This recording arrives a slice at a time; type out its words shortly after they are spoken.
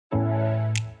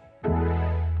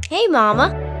Hey,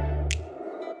 Mama.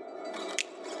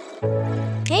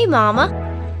 Hey, Mama.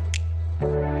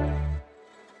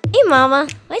 Hey, Mama.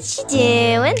 What you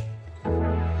doing?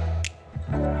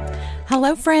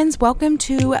 Hello, friends. Welcome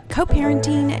to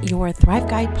Co-Parenting Your Thrive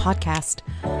Guide podcast.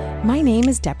 My name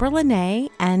is Deborah Lene,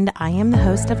 and I am the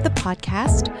host of the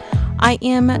podcast. I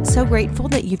am so grateful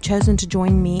that you've chosen to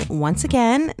join me once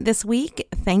again this week.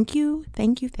 Thank you.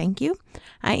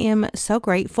 I am so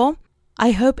grateful.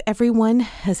 I hope everyone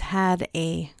has had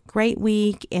a great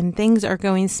week and things are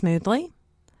going smoothly.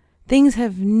 Things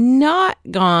have not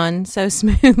gone so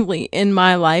smoothly in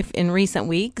my life in recent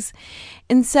weeks.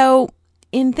 And so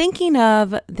in thinking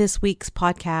of this week's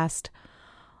podcast,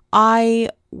 I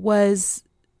was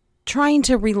trying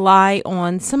to rely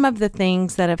on some of the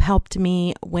things that have helped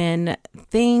me when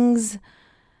things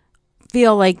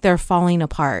feel like they're falling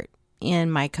apart in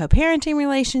my co-parenting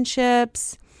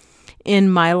relationships, in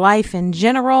my life in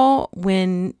general,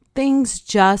 when things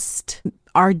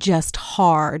are just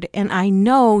hard. And I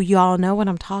know y'all know what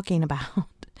I'm talking about.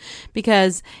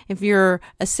 Because if you're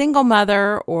a single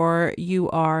mother or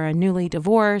you are a newly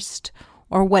divorced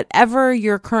or whatever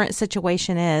your current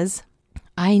situation is,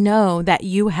 I know that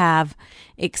you have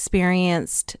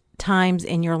experienced times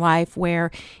in your life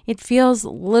where it feels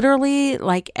literally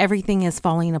like everything is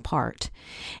falling apart.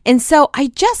 And so I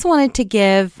just wanted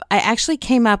to I actually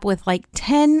came up with like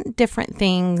 10 different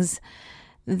things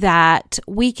that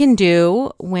we can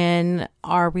do when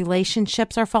our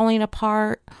relationships are falling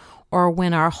apart or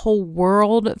when our whole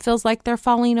world feels like they're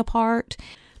falling apart.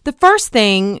 The first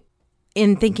thing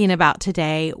in thinking about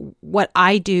today, what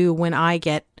I do when I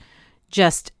get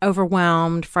just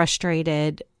overwhelmed,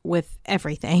 frustrated with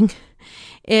everything,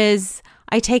 is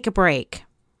I take a break,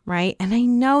 right? And I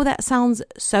know that sounds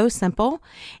so simple,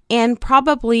 and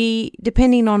probably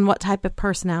depending on what type of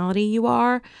personality you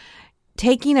are,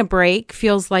 taking a break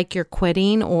feels like you're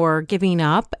quitting or giving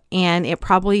up, and it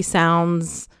probably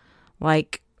sounds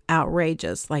like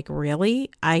outrageous. Like, really?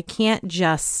 I can't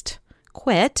just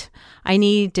quit. I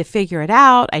need to figure it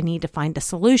out. I need to find a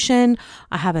solution.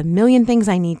 I have a million things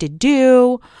I need to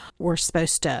do. We're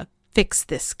supposed to fix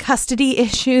this custody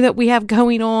issue that we have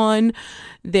going on.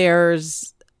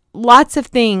 There's lots of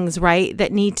things, right,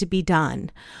 that need to be done.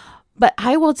 But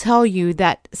I will tell you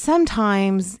that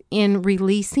sometimes in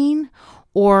releasing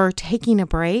or taking a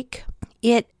break,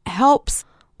 it helps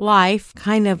life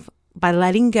kind of by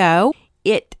letting go.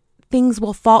 Things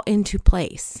will fall into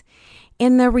place.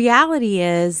 And the reality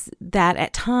is that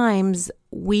at times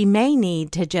we may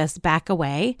need to just back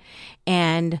away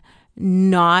and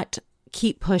not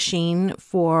keep pushing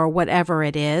for whatever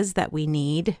it is that we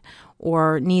need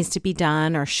or needs to be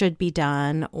done or should be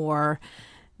done, or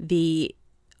the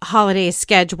holiday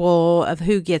schedule of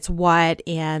who gets what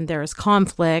and there's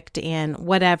conflict and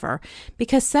whatever.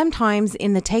 Because sometimes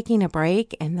in the taking a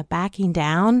break and the backing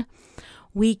down,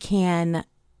 we can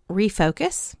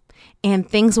refocus and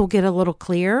things will get a little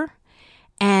clearer,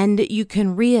 and you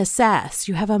can reassess.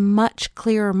 You have a much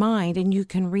clearer mind and you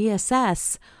can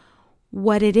reassess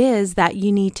what it is that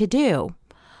you need to do.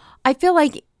 I feel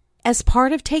like as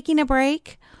part of taking a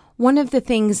break, one of the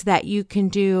things that you can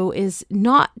do is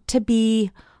not to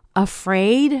be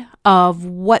afraid of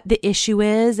what the issue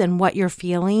is and what you're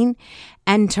feeling,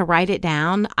 and to write it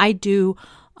down. I do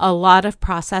a lot of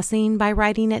processing by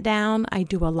writing it down. I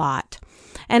do a lot.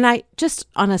 And I just,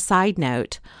 on a side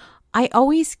note, I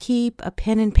always keep a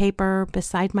pen and paper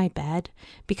beside my bed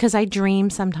because I dream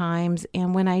sometimes.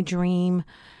 And when I dream,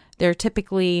 they're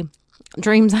typically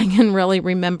dreams I can really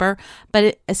remember.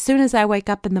 But as soon as I wake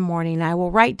up in the morning, I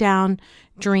will write down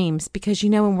dreams because,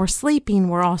 when we're sleeping,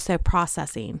 we're also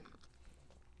processing.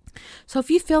 So if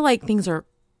you feel like things are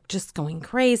just going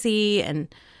crazy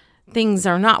and things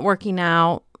are not working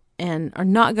out and are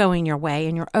not going your way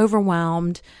and you're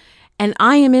overwhelmed, and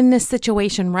I am in this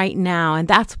situation right now, and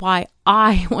that's why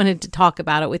I wanted to talk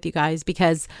about it with you guys,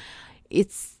 because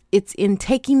it's in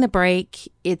taking the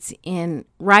break, it's in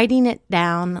writing it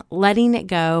down, letting it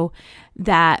go,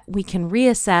 that we can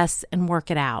reassess and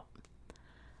work it out.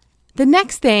 The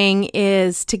next thing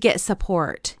is to get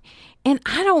support. And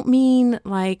I don't mean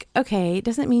like, okay, it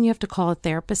doesn't mean you have to call a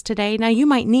therapist today. Now, you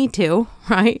might need to,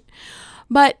 right?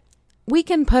 But we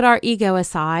can put our ego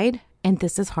aside, and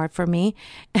this is hard for me,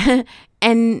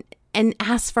 and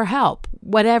ask for help,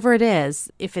 whatever it is.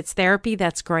 If it's therapy,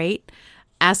 that's great.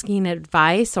 Asking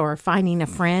advice or finding a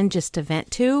friend just to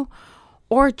vent to,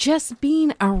 or just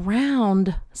being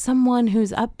around someone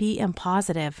who's upbeat and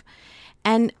positive.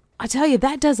 And I tell you,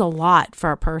 that does a lot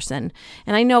for a person.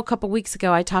 And I know a couple weeks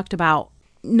ago I talked about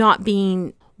not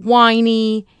being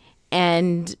whiny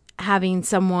and having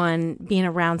someone, being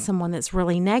around someone that's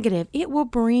really negative, it will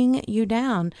bring you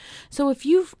down. So if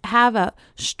you have a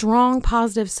strong,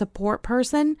 positive support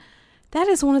person, that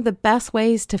is one of the best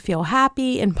ways to feel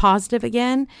happy and positive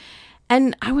again.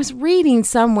 And I was reading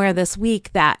somewhere this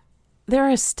week that there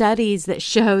are studies that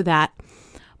show that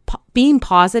being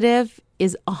positive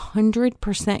is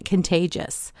 100%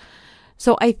 contagious.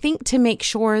 So I think to make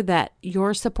sure that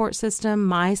your support system,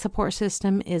 my support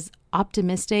system, is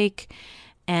optimistic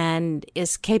and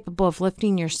is capable of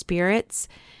lifting your spirits.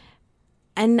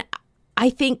 And I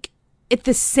think at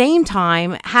the same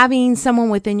time, having someone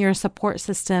within your support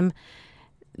system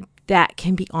that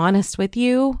can be honest with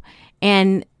you,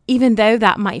 and even though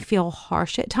that might feel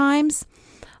harsh at times,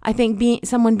 I think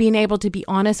someone being able to be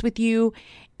honest with you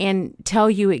and tell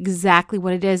you exactly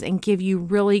what it is and give you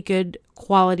really good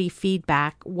quality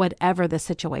feedback, whatever the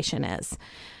situation is.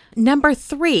 Number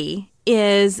 3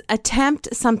 is attempt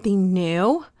something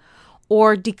new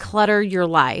or declutter your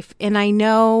life. And I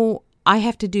know I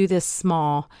have to do this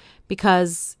small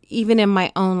because even in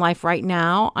my own life right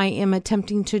now, I am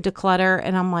attempting to declutter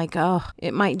and I'm like, oh,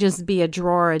 it might just be a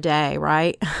drawer a day,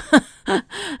 right?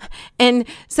 And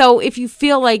so if you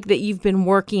feel like that you've been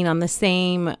working on the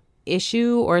same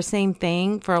issue or same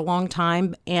thing for a long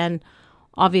time and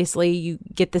obviously you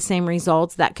get the same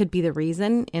results, that could be the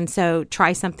reason. And so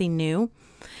try something new.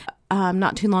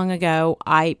 Not too long ago,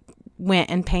 I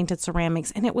went and painted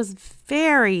ceramics and it was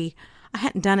I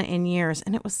hadn't done it in years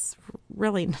and it was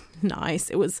really nice.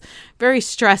 It was very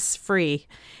stress-free.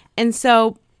 And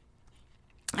so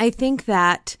I think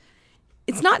that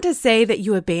it's not to say that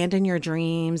you abandon your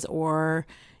dreams or,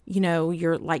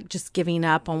 you're like just giving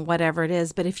up on whatever it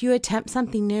is. But if you attempt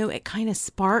something new, it kind of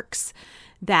sparks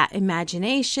that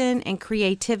imagination and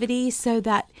creativity so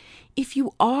that if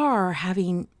you are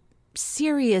having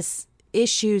serious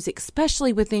issues,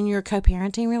 especially within your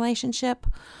co-parenting relationship,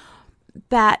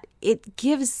 that it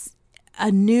gives a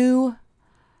new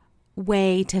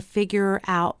way to figure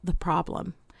out the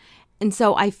problem. And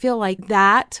so I feel like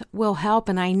that will help.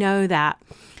 And I know that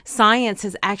science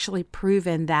has actually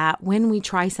proven that when we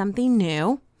try something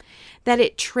new, that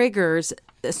it triggers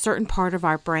a certain part of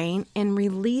our brain and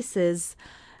releases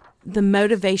the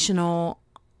motivational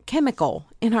chemical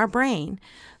in our brain.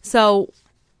 So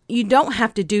you don't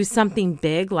have to do something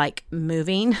big like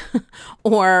moving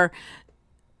or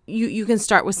you can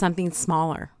start with something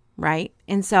smaller, right?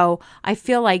 And so I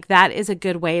feel like that is a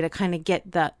good way to kind of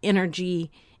get the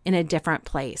energy in a different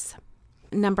place.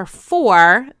 Number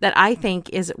 4 that I think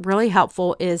is really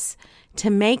helpful is to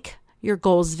make your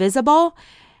goals visible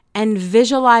and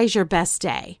visualize your best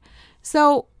day.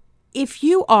 So if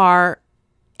you are,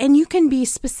 and you can be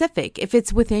specific, if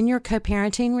it's within your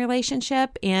co-parenting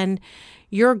relationship and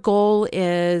your goal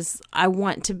is, I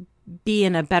want to be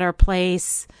in a better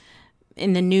place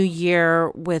in the new year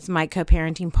with my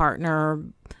co-parenting partner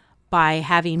by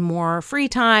having more free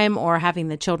time or having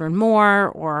the children more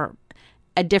or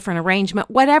a different arrangement,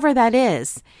 whatever that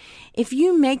is. If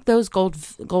you make those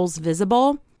goals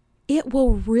visible, it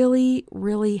will really,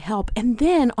 really help. And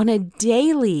then on a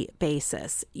daily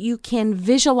basis, you can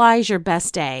visualize your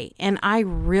best day. And I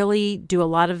really do a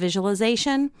lot of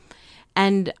visualization.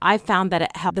 And I found that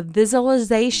it helps the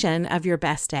visualization of your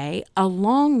best day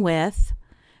along with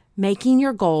making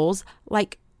your goals,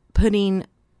 like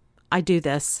I do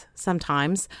this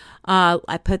sometimes.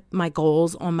 I put my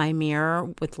goals on my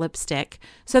mirror with lipstick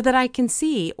so that I can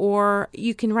see, or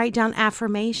you can write down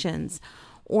affirmations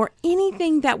or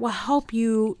anything that will help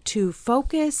you to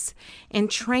focus and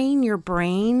train your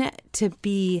brain to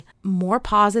be more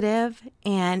positive,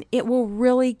 and it will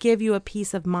really give you a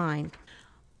peace of mind.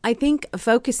 I think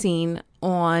focusing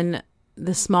on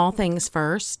the small things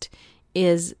first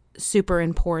is super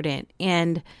important.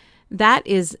 And that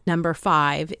is number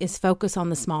 5, is focus on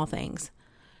the small things.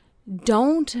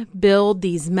 Don't build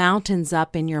these mountains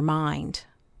up in your mind,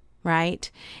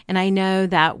 right? And I know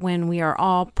that when we are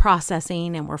all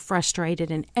processing and we're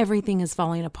frustrated and everything is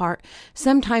falling apart,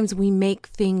 sometimes we make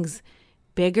things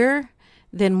bigger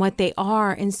than what they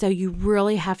are. And so you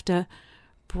really have to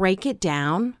break it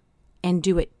down and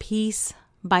do it piece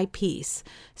by piece.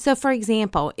 So for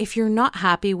example, if you're not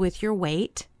happy with your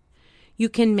weight, you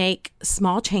can make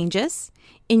small changes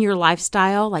in your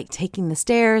lifestyle, like taking the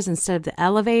stairs instead of the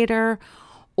elevator,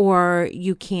 or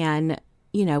you can,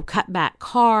 cut back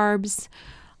carbs.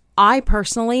 I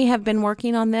personally have been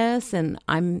working on this and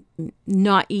I'm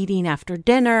not eating after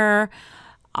dinner.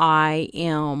 I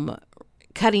am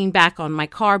cutting back on my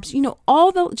carbs,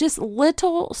 all the just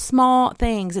little small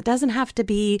things. It doesn't have to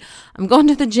be, I'm going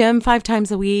to the gym 5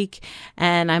 times a week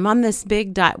and I'm on this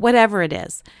big diet, whatever it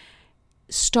is.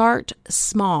 start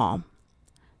small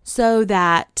so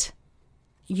that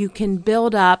you can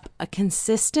build up a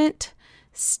consistent,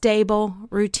 stable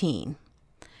routine.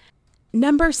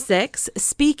 Number 6,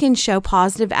 speak and show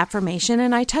positive affirmation.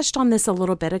 And I touched on this a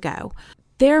little bit ago.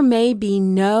 There may be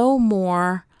no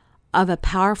more of a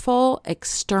powerful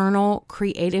external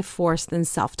creative force than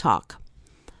self-talk.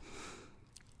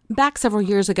 Back several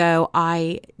years ago,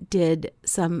 I did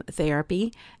some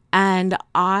therapy and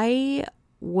I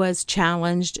was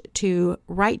challenged to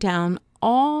write down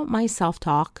all my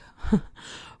self-talk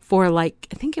for I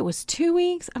think it was 2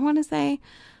 weeks, I want to say.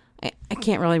 I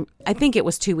think it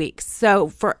was 2 weeks. So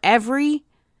for everything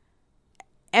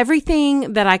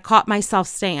that I caught myself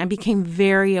saying, I became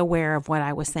very aware of what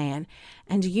I was saying.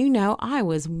 And I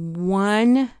was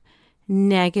one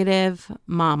negative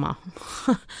mama.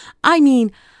 I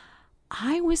mean,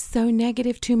 I was so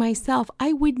negative to myself.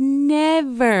 I would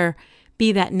never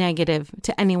be that negative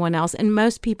to anyone else. And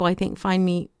most people, I think, find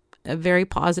me a very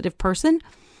positive person.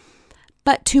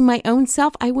 But to my own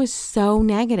self, I was so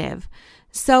negative.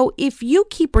 So if you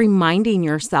keep reminding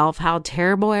yourself how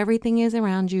terrible everything is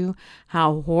around you,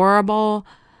 how horrible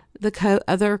the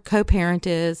other co-parent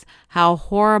is, how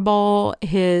horrible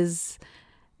his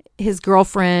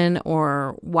girlfriend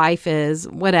or wife is,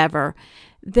 whatever,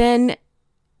 then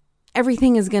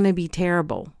everything is going to be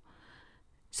terrible.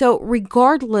 So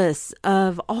regardless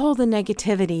of all the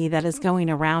negativity that is going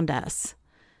around us,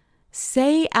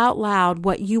 say out loud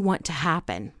what you want to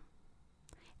happen.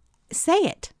 Say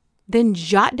it. Then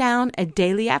jot down a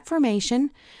daily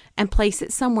affirmation and place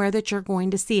it somewhere that you're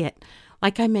going to see it.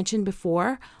 Like I mentioned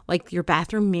before, like your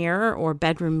bathroom mirror or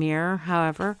bedroom mirror,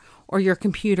 however, or your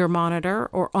computer monitor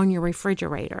or on your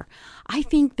refrigerator. I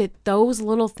think that those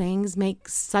little things make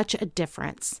such a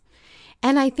difference.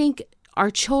 And I think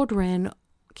our children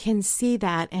can see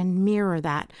that and mirror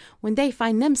that when they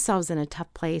find themselves in a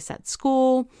tough place at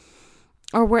school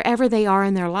or wherever they are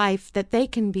in their life, that they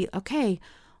can be, okay,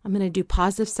 I'm going to do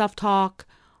positive self-talk.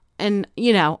 And,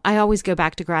 I always go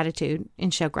back to gratitude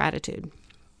and show gratitude.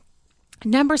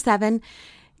 Number 7,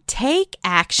 take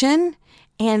action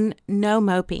and no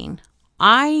moping.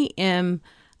 I am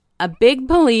a big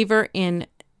believer in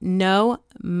no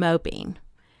moping.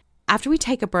 After we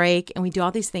take a break and we do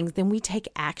all these things, then we take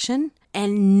action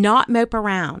and not mope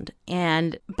around.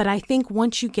 But I think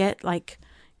once you get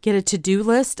a to-do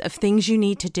list of things you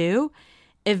need to do,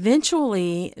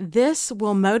 eventually this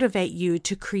will motivate you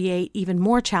to create even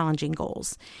more challenging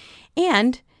goals.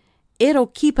 And it'll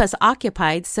keep us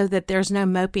occupied so that there's no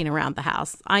moping around the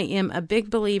house. I am a big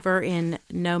believer in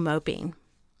no moping.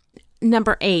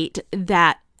 Number 8,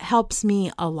 that helps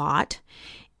me a lot,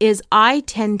 is I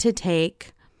tend to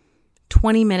take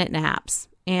 20-minute naps.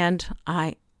 And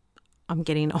I'm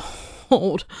getting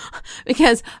old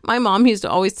because my mom used to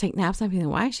always take naps. I'd be like,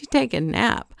 why is she taking a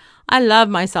nap? I love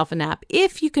myself a nap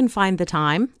if you can find the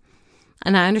time.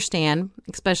 And I understand,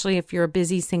 especially if you're a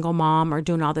busy single mom or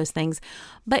doing all those things.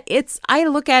 But I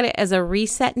look at it as a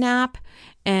reset nap,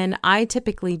 and I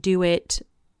typically do it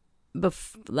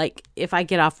if I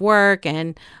get off work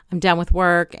and I'm done with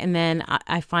work, and then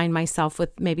I find myself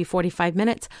with maybe 45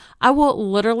 minutes, I will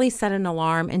literally set an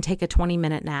alarm and take a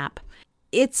 20-minute nap.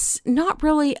 It's not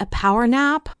really a power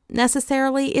nap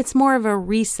necessarily. It's more of a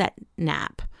reset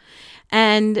nap.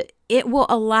 And it will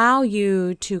allow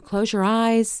you to close your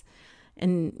eyes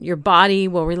and your body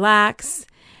will relax.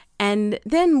 And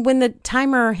then when the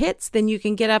timer hits, then you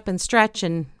can get up and stretch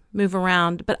and move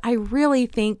around. But I really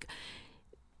think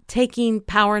taking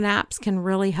power naps can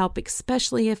really help,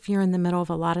 especially if you're in the middle of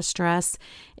a lot of stress.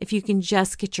 If you can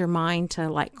just get your mind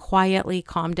to quietly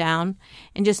calm down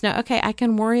and just know, okay, I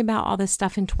can worry about all this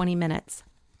stuff in 20 minutes.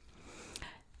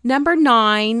 Number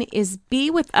 9 is be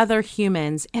with other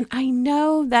humans. And I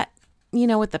know that,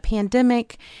 with the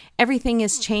pandemic, everything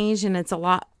has changed and it's a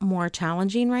lot more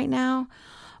challenging right now.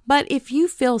 But if you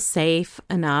feel safe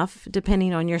enough,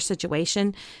 depending on your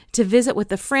situation, to visit with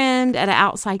a friend at an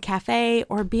outside cafe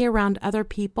or be around other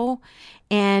people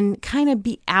and kind of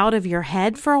be out of your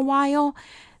head for a while,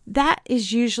 that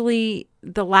is usually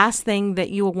the last thing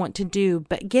that you will want to do.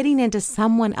 But getting into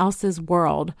someone else's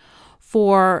world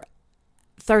for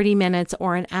 30 minutes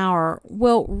or an hour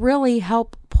will really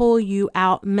help pull you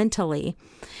out mentally.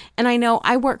 And I know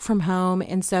I work from home,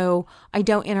 and so I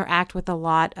don't interact with a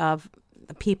lot of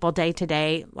people day to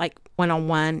day, like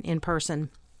one-on-one in person.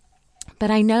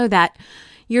 But I know that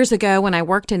years ago when I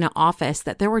worked in an office,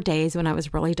 that there were days when I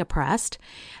was really depressed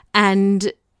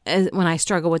and when I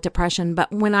struggled with depression.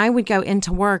 But when I would go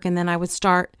into work and then I would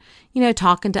start,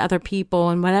 talking to other people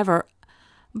and whatever,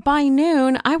 by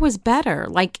noon I was better.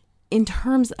 in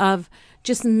terms of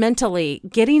just mentally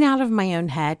getting out of my own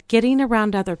head, getting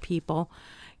around other people,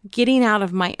 getting out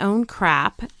of my own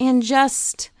crap, and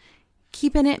just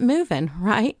keeping it moving,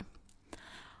 right?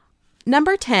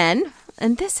 Number 10,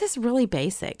 and this is really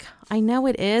basic. I know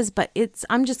it is, but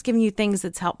I'm just giving you things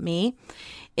that's helped me,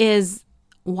 is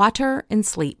water and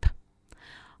sleep.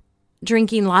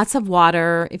 Drinking lots of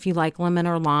water, if you like lemon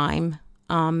or lime,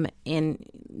 and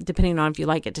depending on if you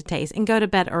like it to taste, and go to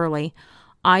bed early.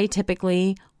 I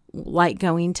typically like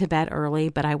going to bed early,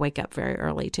 but I wake up very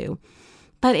early too.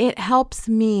 But it helps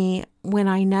me when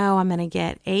I know I'm going to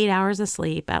get 8 hours of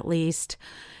sleep at least,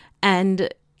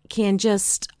 and can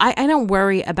just, I don't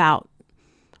worry about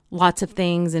lots of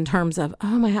things in terms of,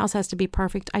 oh, my house has to be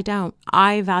perfect. I don't.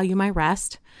 I value my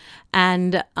rest.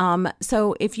 And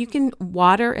so if you can,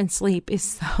 water and sleep is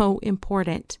so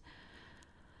important.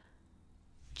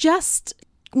 Just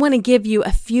want to give you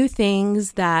a few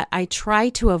things that I try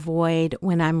to avoid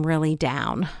when I'm really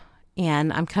down.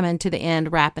 And I'm coming to the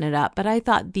end, wrapping it up. But I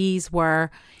thought these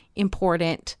were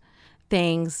important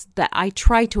things that I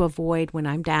try to avoid when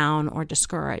I'm down or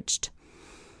discouraged.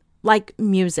 Like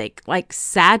music, like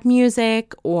sad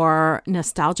music or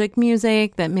nostalgic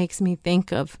music that makes me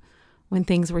think of when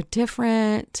things were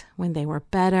different, when they were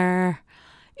better.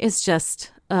 It's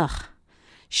just,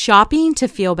 Shopping to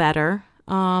feel better.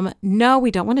 No,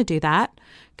 we don't want to do that,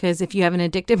 because if you have an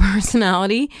addictive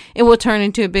personality, it will turn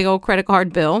into a big old credit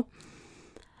card bill.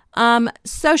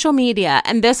 Social media.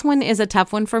 And this one is a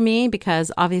tough one for me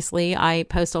because obviously I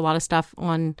post a lot of stuff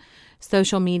on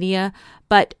social media,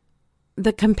 but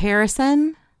the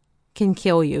comparison can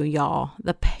kill you, y'all.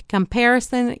 The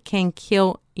comparison can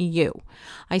kill you.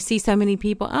 I see so many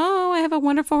people, oh, I have a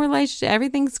wonderful relationship.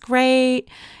 Everything's great.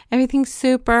 Everything's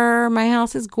super. My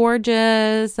house is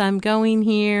gorgeous. I'm going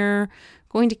here,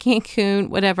 going to Cancun,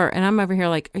 whatever. And I'm over here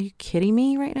like, are you kidding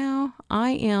me right now?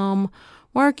 I am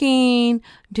working,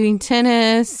 doing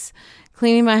tennis,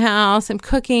 cleaning my house, I'm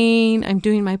cooking, I'm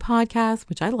doing my podcast,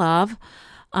 which I love.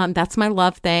 That's my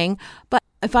love thing. But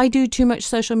if I do too much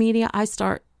social media, I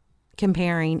start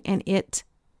comparing, and it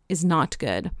is not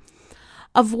good.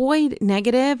 Avoid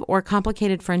negative or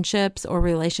complicated friendships or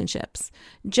relationships.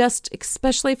 Just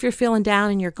especially if you're feeling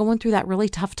down and you're going through that really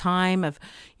tough time of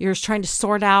you're trying to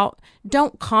sort out,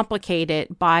 don't complicate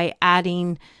it by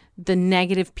adding the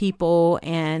negative people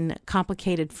and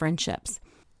complicated friendships.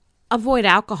 Avoid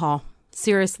alcohol,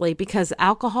 seriously, because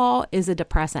alcohol is a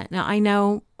depressant. Now, I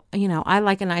know, I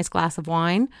like a nice glass of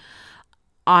wine.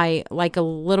 I like a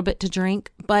little bit to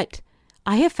drink, but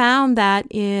I have found that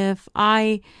if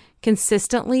I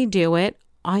consistently do it,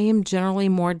 I am generally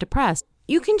more depressed.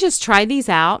 You can just try these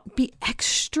out. Be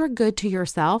extra good to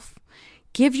yourself.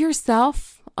 Give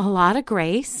yourself a lot of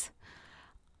grace.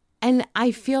 And I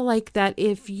feel like that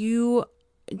if you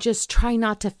just try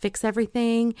not to fix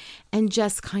everything and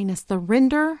just kind of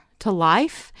surrender to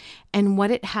life and what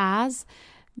it has,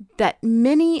 that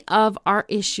many of our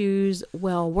issues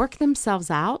will work themselves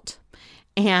out,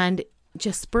 and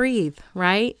just breathe,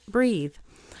 right? Breathe.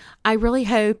 I really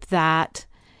hope that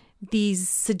these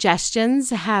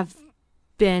suggestions have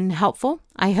been helpful.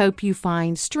 I hope you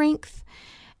find strength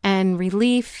and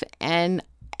relief and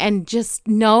just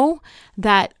know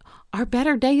that our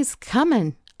better days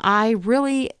coming.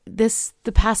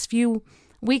 The past few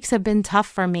weeks have been tough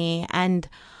for me,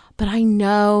 but I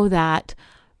know that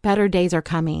better days are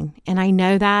coming, and I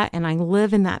know that, and I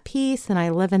live in that peace, and I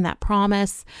live in that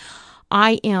promise.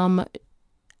 I am,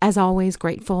 as always,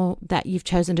 grateful that you've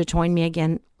chosen to join me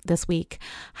again this week.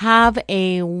 Have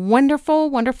a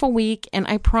wonderful, wonderful week, and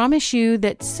I promise you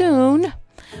that soon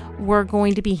we're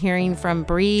going to be hearing from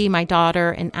Bree, my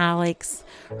daughter, and Alex,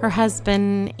 her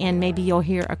husband, and maybe you'll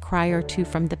hear a cry or two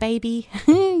from the baby.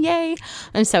 Yay!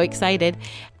 I'm so excited.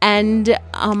 And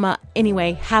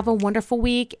anyway, have a wonderful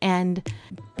week and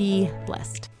be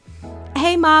blessed.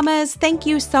 Hey mamas, thank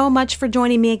you so much for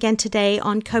joining me again today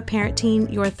on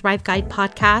Co-Parenting Your Thrive Guide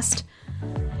podcast.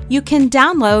 You can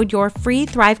download your free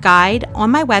Thrive Guide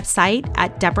on my website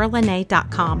at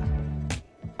deborahlanay.com.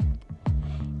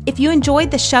 If you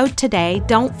enjoyed the show today,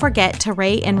 don't forget to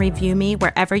rate and review me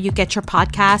wherever you get your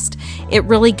podcast. It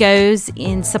really goes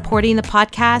in supporting the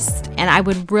podcast, and I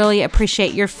would really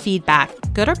appreciate your feedback,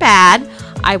 good or bad.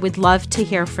 I would love to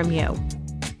hear from you.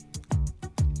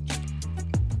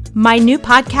 My new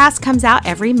podcast comes out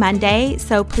every Monday,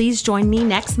 so please join me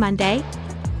next Monday.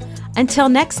 Until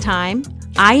next time,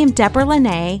 I am Deborah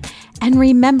Lanay, and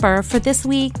remember for this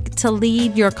week to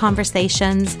lead your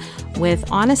conversations with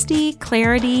honesty,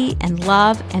 clarity, and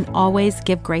love, and always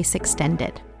give grace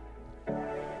extended.